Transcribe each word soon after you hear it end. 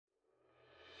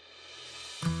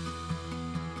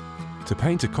To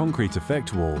paint a concrete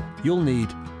effect wall, you'll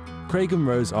need Craig &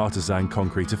 Rose Artisan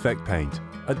Concrete Effect Paint,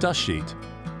 a dust sheet,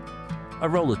 a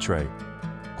roller tray,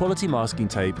 quality masking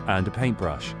tape and a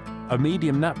paintbrush, a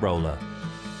medium nap roller,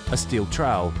 a steel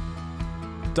trowel,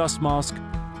 dust mask,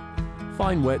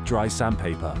 fine wet dry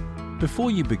sandpaper.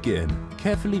 Before you begin,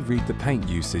 carefully read the paint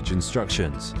usage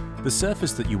instructions. The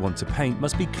surface that you want to paint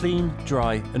must be clean,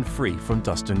 dry and free from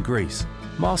dust and grease.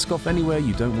 Mask off anywhere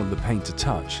you don't want the paint to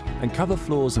touch and cover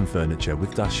floors and furniture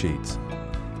with dust sheets.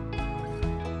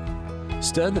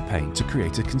 Stir the paint to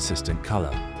create a consistent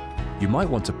colour. You might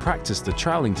want to practice the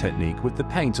troweling technique with the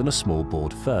paint on a small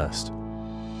board first.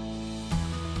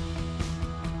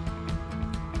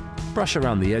 Brush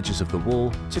around the edges of the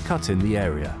wall to cut in the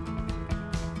area.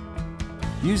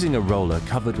 Using a roller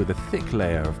covered with a thick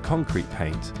layer of concrete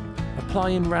paint, apply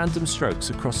in random strokes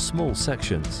across small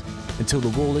sections until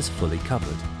the wall is fully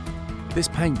covered. This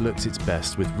paint looks its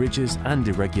best with ridges and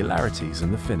irregularities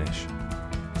in the finish.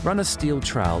 Run a steel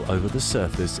trowel over the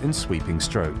surface in sweeping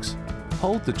strokes.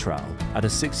 Hold the trowel at a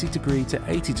 60° to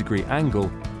 80°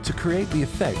 angle to create the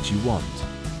effect you want.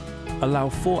 Allow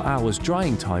 4 hours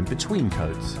drying time between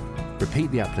coats.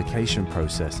 Repeat the application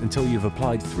process until you've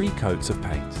applied 3 coats of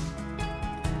paint.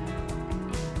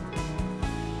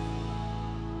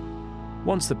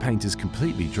 Once the paint is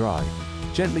completely dry,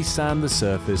 gently sand the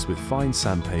surface with fine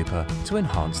sandpaper to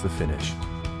enhance the finish.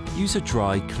 Use a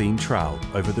dry, clean trowel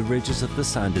over the ridges of the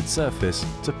sanded surface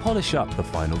to polish up the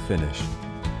final finish.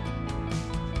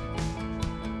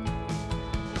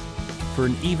 For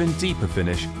an even deeper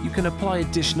finish, you can apply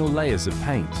additional layers of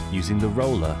paint using the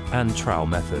roller and trowel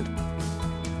method.